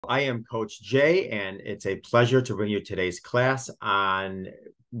I am Coach Jay, and it's a pleasure to bring you today's class on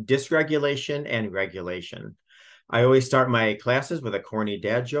dysregulation and regulation. I always start my classes with a corny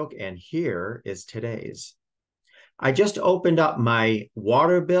dad joke, and here is today's. I just opened up my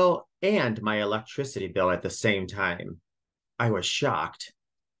water bill and my electricity bill at the same time. I was shocked.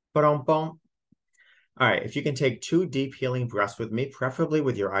 Ba-dum bum. All right, if you can take two deep healing breaths with me, preferably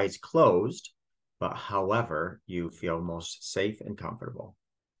with your eyes closed, but however you feel most safe and comfortable.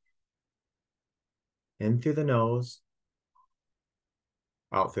 In through the nose,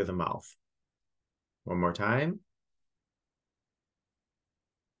 out through the mouth. One more time.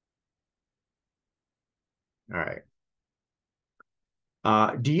 All right.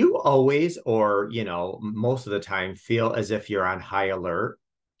 Do you always, or, most of the time, feel as if you're on high alert?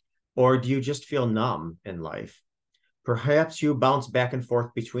 Or do you just feel numb in life? Perhaps you bounce back and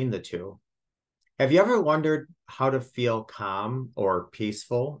forth between the two. Have you ever wondered how to feel calm or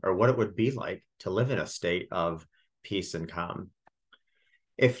peaceful, or what it would be like to live in a state of peace and calm?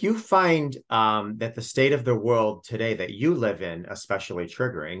 If you find that the state of the world today that you live in, especially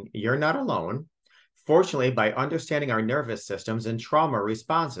triggering, you're not alone. Fortunately, by understanding our nervous systems and trauma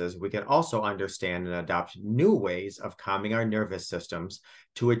responses, we can also understand and adopt new ways of calming our nervous systems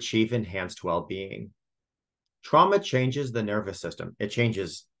to achieve enhanced well-being. Trauma changes the nervous system. It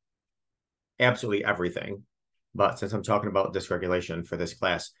changes absolutely everything. But since I'm talking about dysregulation for this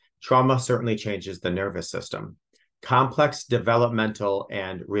class, trauma certainly changes the nervous system. Complex developmental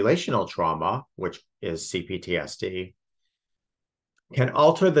and relational trauma, which is CPTSD, can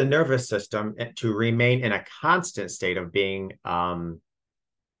alter the nervous system to remain in a constant state of being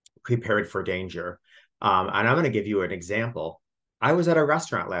prepared for danger. And I'm going to give you an example. I was at a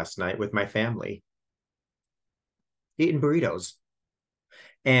restaurant last night with my family eating burritos.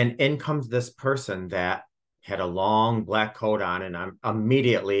 And in comes this person that had a long black coat on, and I'm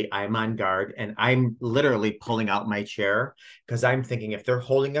on guard, and I'm literally pulling out my chair because I'm thinking if they're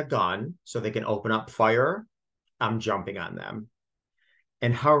holding a gun so they can open up fire, I'm jumping on them.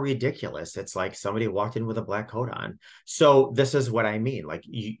 And how ridiculous. It's like somebody walked in with a black coat on. So this is what I mean. Like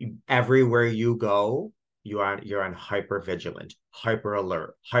everywhere you go, you're on hyper vigilant, hyper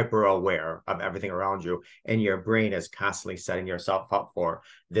alert, hyper aware of everything around you. And your brain is constantly setting yourself up for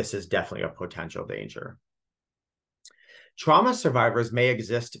this is definitely a potential danger. Trauma survivors may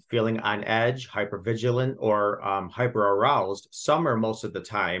exist feeling on edge, hyper vigilant, or hyper aroused. Some or most of the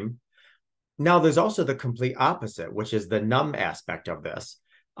time. Now, there's also the complete opposite, which is the numb aspect of this.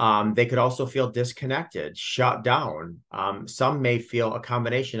 They could also feel disconnected, shut down. Some may feel a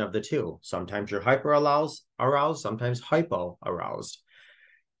combination of the two. Sometimes you're hyper aroused, sometimes hypo aroused.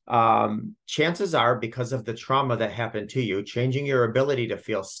 Chances are, because of the trauma that happened to you, changing your ability to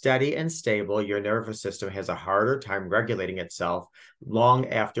feel steady and stable, your nervous system has a harder time regulating itself long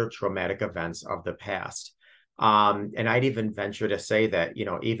after traumatic events of the past. And I'd even venture to say that,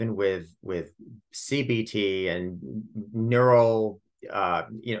 even with CBT and neural,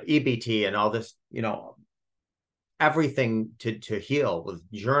 EBT and all this, everything to heal with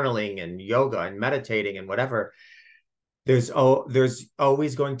journaling and yoga and meditating and whatever, there's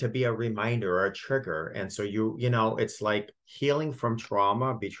always going to be a reminder or a trigger. And so it's like healing from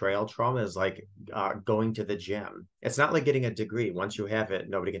trauma, betrayal trauma is like going to the gym. It's not like getting a degree. Once you have it,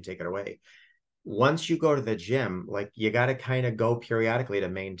 nobody can take it away. Once you go to the gym, like you got to kind of go periodically to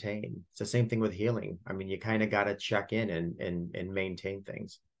maintain. It's the same thing with healing. I mean, you kind of got to check in and maintain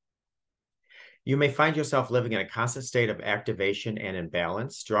things. You may find yourself living in a constant state of activation and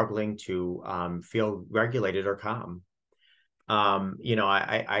imbalance, struggling to feel regulated or calm.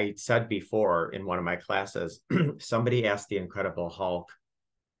 I said before in one of my classes, somebody asked the Incredible Hulk,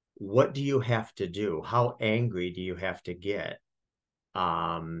 what do you have to do? How angry do you have to get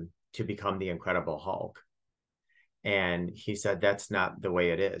to become the Incredible Hulk? And he said, that's not the way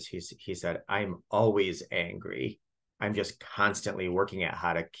it is. He said, I'm always angry. I'm just constantly working at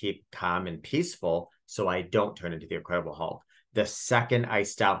how to keep calm and peaceful so I don't turn into the Incredible Hulk. The second I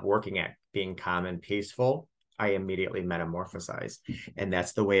stop working at being calm and peaceful, I immediately metamorphosize. And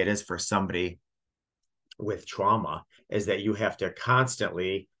that's the way it is for somebody with trauma, is that you have to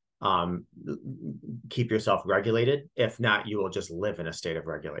constantly keep yourself regulated. If not, you will just live in a state of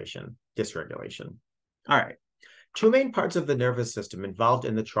dysregulation. All right. Two main parts of the nervous system involved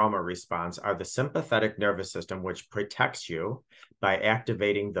in the trauma response are the sympathetic nervous system, which protects you by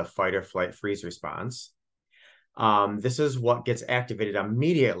activating the fight or flight freeze response. This is what gets activated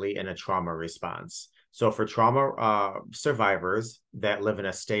immediately in a trauma response. So for trauma survivors that live in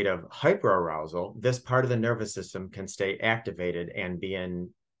a state of hyperarousal, this part of the nervous system can stay activated and be in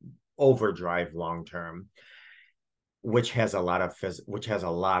overdrive long term. which has a lot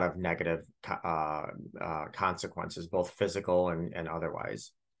of negative consequences, both physical and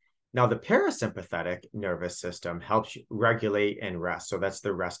otherwise. Now, the parasympathetic nervous system helps regulate and rest. So that's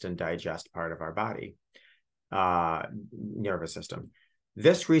the rest and digest part of our body, nervous system.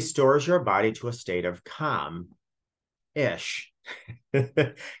 This restores your body to a state of calm-ish.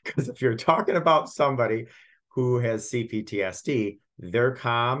 Because if you're talking about somebody who has CPTSD, they're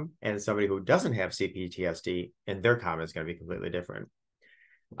calm, and somebody who doesn't have CPTSD and their calm is going to be completely different.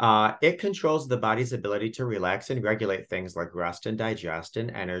 It controls the body's ability to relax and regulate things like rest and digest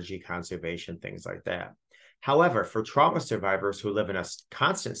and energy conservation, things like that. However, for trauma survivors who live in a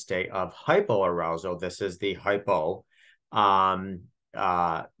constant state of hypoarousal, this is the hypo,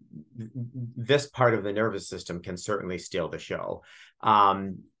 this part of the nervous system can certainly steal the show,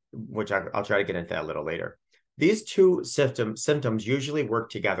 which I'll try to get into that a little later. These two symptoms usually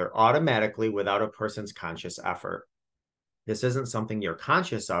work together automatically without a person's conscious effort. This isn't something you're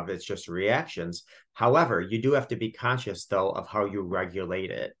conscious of, it's just reactions. However, you do have to be conscious, though, of how you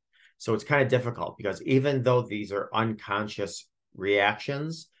regulate it. So it's kind of difficult because even though these are unconscious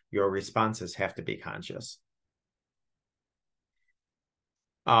reactions, your responses have to be conscious.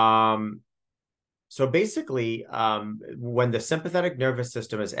 So basically, when the sympathetic nervous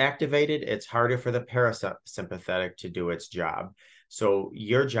system is activated, it's harder for the parasympathetic to do its job. So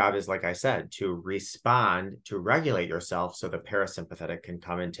your job is, like I said, to respond, to regulate yourself so the parasympathetic can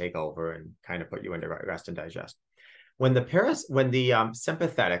come and take over and kind of put you into rest and digest. When the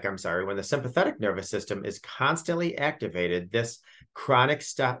sympathetic nervous system is constantly activated, this chronic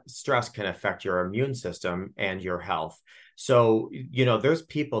stress can affect your immune system and your health. So, there's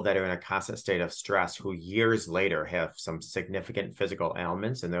people that are in a constant state of stress who years later have some significant physical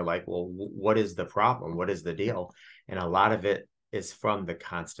ailments, and they're like, well, what is the problem? What is the deal? And a lot of it is from the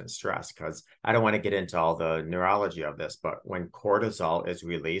constant stress, because I don't want to get into all the neurology of this, but when cortisol is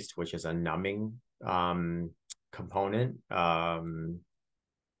released, which is a numbing component,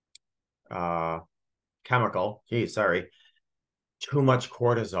 chemical, too much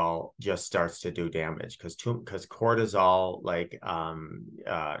cortisol just starts to do damage, because cortisol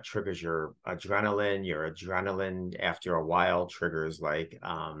triggers your adrenaline after a while triggers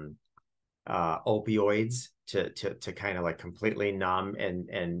opioids to kind of like completely numb,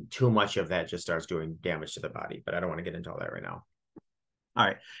 and too much of that just starts doing damage to the body. But I don't want to get into all that right now. All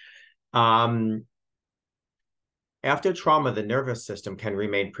right. After trauma, the nervous system can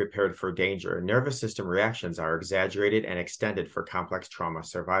remain prepared for danger. Nervous system reactions are exaggerated and extended for complex trauma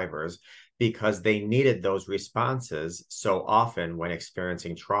survivors because they needed those responses so often when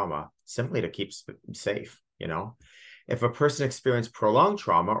experiencing trauma, simply to keep safe, If a person experienced prolonged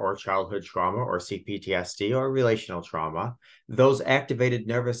trauma or childhood trauma or CPTSD or relational trauma, those activated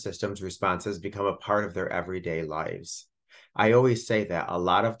nervous systems responses become a part of their everyday lives. I always say that a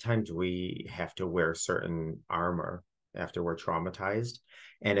lot of times we have to wear certain armor after we're traumatized.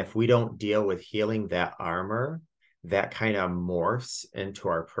 And if we don't deal with healing that armor, that kind of morphs into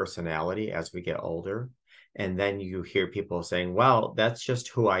our personality as we get older. And then you hear people saying, well, that's just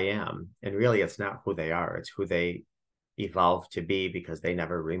who I am. And really, it's not who they are. It's who they evolved to be because they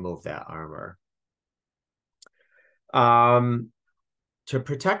never removed that armor. To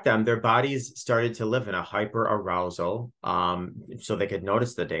protect them, their bodies started to live in a hyper-arousal, so they could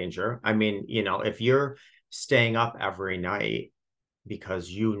notice the danger. I mean, if you're staying up every night because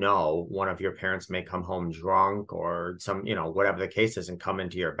one of your parents may come home drunk or whatever the case is and come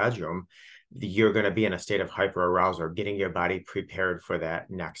into your bedroom, you're going to be in a state of hyper-arousal, getting your body prepared for that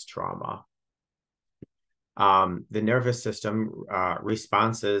next trauma. The nervous system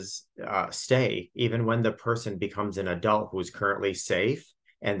responses stay even when the person becomes an adult who's currently safe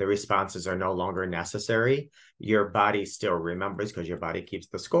and the responses are no longer necessary. Your body still remembers because your body keeps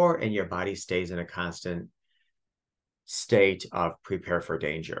the score, and your body stays in a constant state of prepare for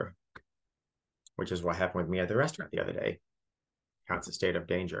danger, which is what happened with me at the restaurant the other day. Constant state of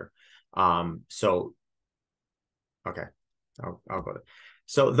danger. Okay, I'll go there.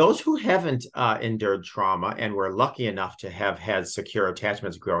 So those who haven't endured trauma and were lucky enough to have had secure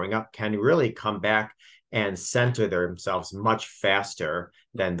attachments growing up can really come back and center themselves much faster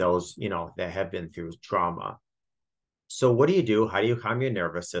than those, that have been through trauma. So what do you do? How do you calm your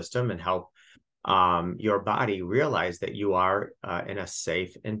nervous system and help your body realize that you are in a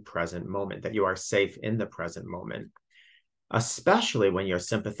safe and present moment, that you are safe in the present moment? Especially when your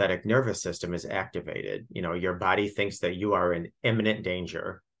sympathetic nervous system is activated. Your body thinks that you are in imminent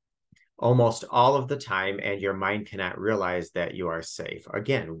danger almost all of the time, and your mind cannot realize that you are safe.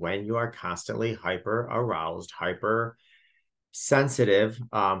 Again, when you are constantly hyper aroused, hyper sensitive,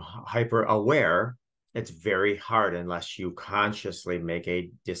 hyper aware, It's very hard unless you consciously make a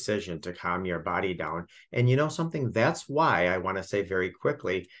decision to calm your body down. And you know something? That's why I want to say very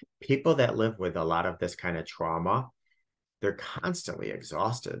quickly, people that live with a lot of this kind of trauma, they're constantly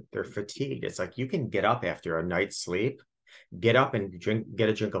exhausted. They're fatigued. It's like you can get up after a night's sleep, get up and get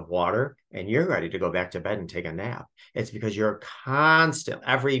a drink of water, and you're ready to go back to bed and take a nap. It's because you're constant,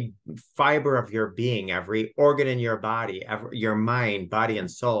 every fiber of your being, every organ in your body, your mind, body, and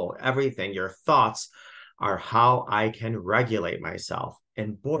soul, everything, your thoughts are how I can regulate myself.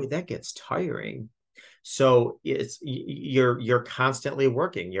 And boy, that gets tiring. So you're constantly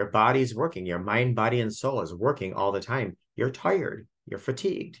working. Your body's working. Your mind, body, and soul is working all the time. You're tired. You're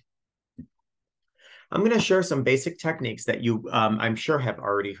fatigued. I'm going to share some basic techniques that you, I'm sure, have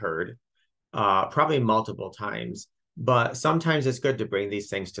already heard, probably multiple times, but sometimes it's good to bring these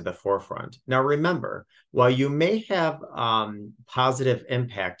things to the forefront. Now, remember, while you may have positive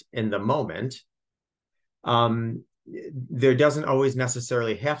impact in the moment, um, there doesn't always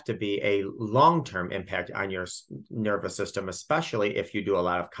necessarily have to be a long-term impact on your nervous system, especially if you do a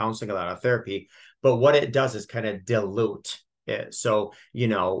lot of counseling, a lot of therapy. But what it does is kind of dilute it. So,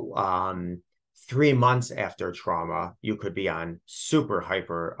 3 months after trauma, you could be on super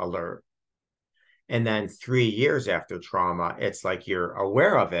hyper alert. And then 3 years after trauma, it's like you're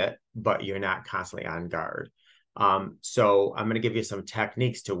aware of it, but you're not constantly on guard. So I'm going to give you some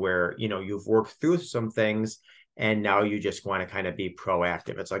techniques to where, you've worked through some things and now you just want to kind of be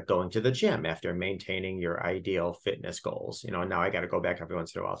proactive. It's like going to the gym after maintaining your ideal fitness goals. Now I got to go back every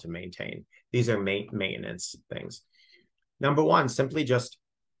once in a while to maintain. These are maintenance things. Number one, simply just,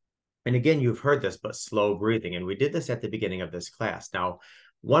 and again, you've heard this, but slow breathing. And we did this at the beginning of this class. Now,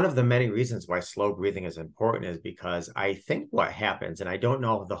 one of the many reasons why slow breathing is important is because I think what happens, and I don't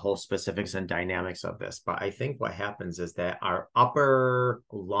know the whole specifics and dynamics of this, but I think what happens is that our upper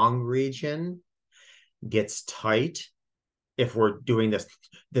lung region gets tight if we're doing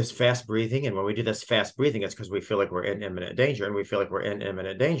this fast breathing. And when we do this fast breathing, it's because we feel like we're in imminent danger, and we feel like we're in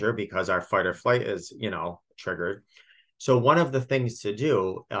imminent danger because our fight or flight is, triggered. So one of the things to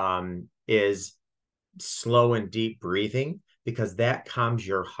do is slow and deep breathing, because that calms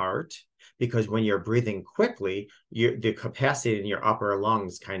your heart. Because when you're breathing quickly, the capacity in your upper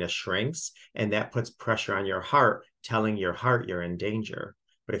lungs kind of shrinks, and that puts pressure on your heart, telling your heart you're in danger.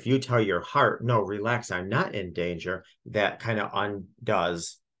 But if you tell your heart, no, relax, I'm not in danger, that kind of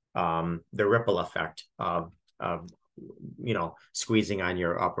undoes the ripple effect of squeezing on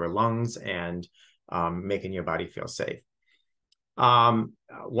your upper lungs and making your body feel safe. One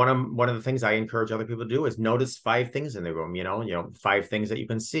of the things I encourage other people to do is notice 5 things in the room. 5 things that you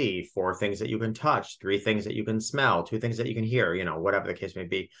can see, 4 things that you can touch, 3 things that you can smell, 2 things that you can hear, whatever the case may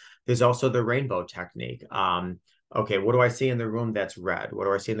be. There's also the rainbow technique. Okay, what do I see in the room that's red? What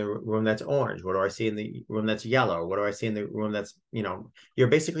do I see in the room that's orange? What do I see in the room that's yellow? What do I see in the room that's, you're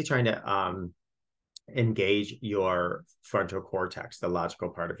basically trying to engage your frontal cortex, the logical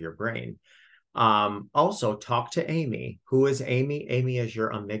part of your brain. Also talk to Amy. Who is Amy? Amy is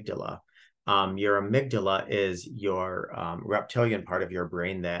your amygdala. Your amygdala is your reptilian part of your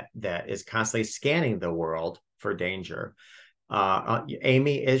brain that is constantly scanning the world for danger.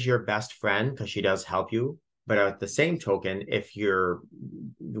 Amy is your best friend because she does help you. But at the same token, if you're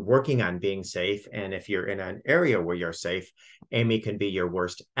working on being safe and if you're in an area where you're safe, Amy can be your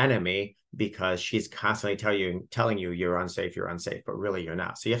worst enemy because she's constantly telling you you're unsafe, but really you're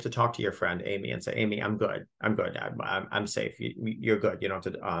not. So you have to talk to your friend Amy and say, Amy, I'm good. I'm safe. You're good. You don't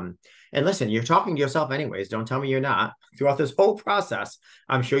have to. And listen, you're talking to yourself anyways. Don't tell me you're not. Throughout this whole process,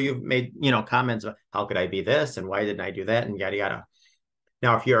 I'm sure you've made comments of how could I be this and why didn't I do that and yada yada.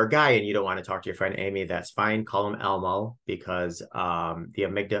 Now, if you're a guy and you don't want to talk to your friend Amy, that's fine. Call him Elmo because the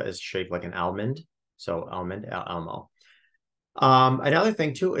amygdala is shaped like an almond. So Elmo. Another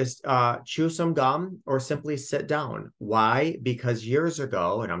thing too is chew some gum or simply sit down. Why? Because years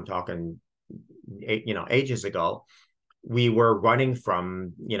ago, and I'm talking, ages ago, we were running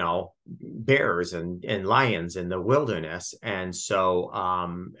from, bears and lions in the wilderness. And so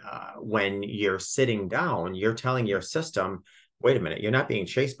when you're sitting down, you're telling your system, wait a minute, you're not being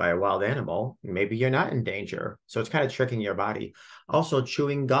chased by a wild animal. Maybe you're not in danger. So it's kind of tricking your body. Also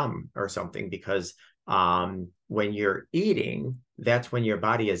chewing gum or something, because when you're eating, that's when your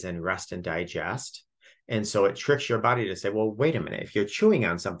body is in rest and digest. And so it tricks your body to say, well, wait a minute, if you're chewing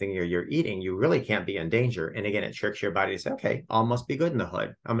on something or you're eating, you really can't be in danger. And again, it tricks your body to say, okay, all must be good in the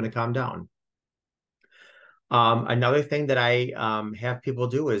hood. I'm going to calm down. Another thing that I have people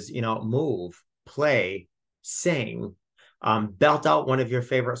do is, move, play, sing, belt out one of your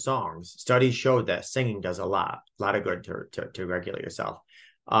favorite songs. Studies showed that singing does a lot of good to regulate yourself.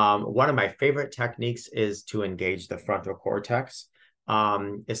 One of my favorite techniques is to engage the frontal cortex.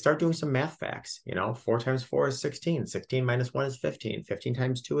 Is start doing some math facts. 4 times 4 is 16. 16 minus 1 is 15. 15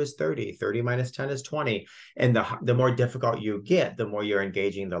 times 2 is 30. 30 minus 10 is 20. And the more difficult you get, the more you're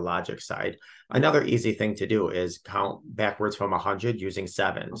engaging the logic side. Another easy thing to do is count backwards from 100 using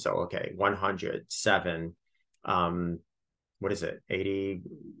 7. So, okay, 100, 7, what is it? 80.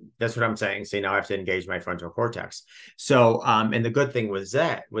 That's what I'm saying. See, now I have to engage my frontal cortex. So, and the good thing with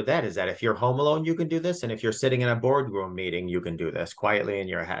that is that if you're home alone, you can do this. And if you're sitting in a boardroom meeting, you can do this quietly in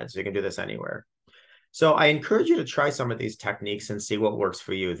your head. So you can do this anywhere. So I encourage you to try some of these techniques and see what works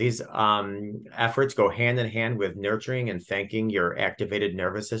for you. These efforts go hand in hand with nurturing and thanking your activated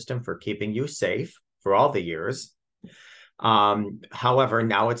nervous system for keeping you safe for all the years. However,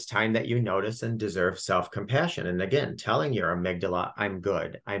 now it's time that you notice and deserve self-compassion. And again, telling your amygdala, I'm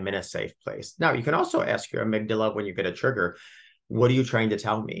good, I'm in a safe place. Now, you can also ask your amygdala when you get a trigger, what are you trying to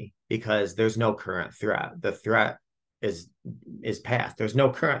tell me? Because there's no current threat. The threat is past. There's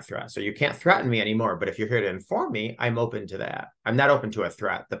no current threat. So you can't threaten me anymore. But if you're here to inform me, I'm open to that. I'm not open to a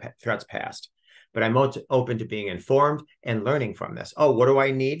threat. The threat's past. But I'm open to being informed and learning from this. Oh, what do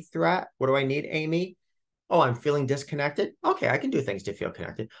I need, threat? What do I need, Amy? Oh, I'm feeling disconnected. Okay, I can do things to feel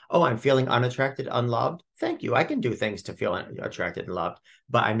connected. Oh, I'm feeling unattracted, unloved. Thank you. I can do things to feel attracted and loved,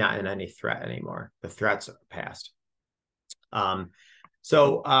 but I'm not in any threat anymore. The threats are past. Help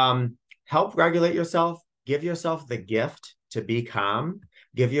regulate yourself. Give yourself the gift to be calm.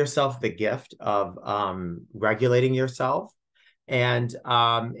 Give yourself the gift of regulating yourself. And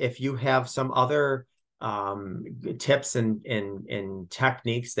if you have some other tips and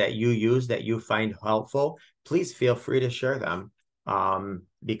techniques that you use that you find helpful, please feel free to share them,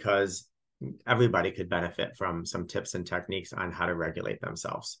 because everybody could benefit from some tips and techniques on how to regulate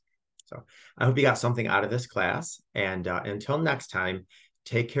themselves. So I hope you got something out of this class. And until next time,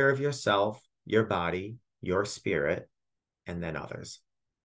 take care of yourself, your body, your spirit, and then others.